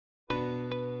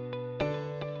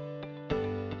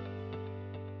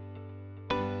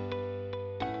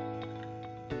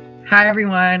Hi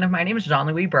everyone, my name is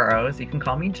Jean-Louis Burrows, you can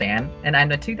call me Jan, and I'm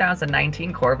the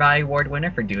 2019 Core Value Award winner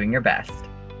for doing your best.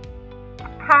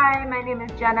 Hi, my name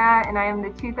is Jenna, and I am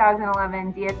the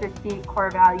 2011 DSST Core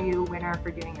Value winner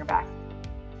for doing your best.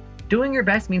 Doing your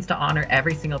best means to honor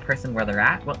every single person where they're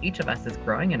at, while each of us is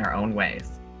growing in our own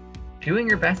ways. Doing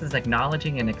your best is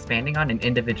acknowledging and expanding on an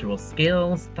individual's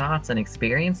skills, thoughts, and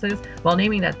experiences, while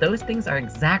naming that those things are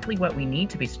exactly what we need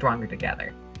to be stronger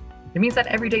together. It means that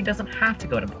every day doesn't have to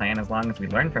go to plan as long as we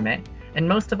learn from it, and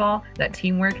most of all, that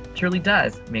teamwork truly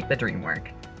does make the dream work.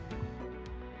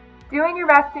 Doing your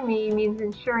best to me means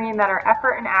ensuring that our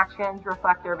effort and actions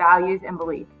reflect our values and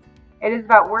beliefs. It is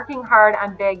about working hard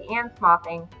on big and small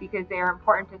things because they are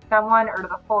important to someone or to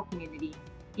the whole community,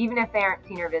 even if they aren't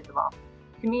seen or visible.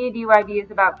 To me, DYB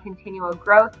is about continual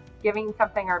growth, giving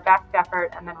something our best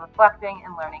effort, and then reflecting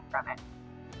and learning from it.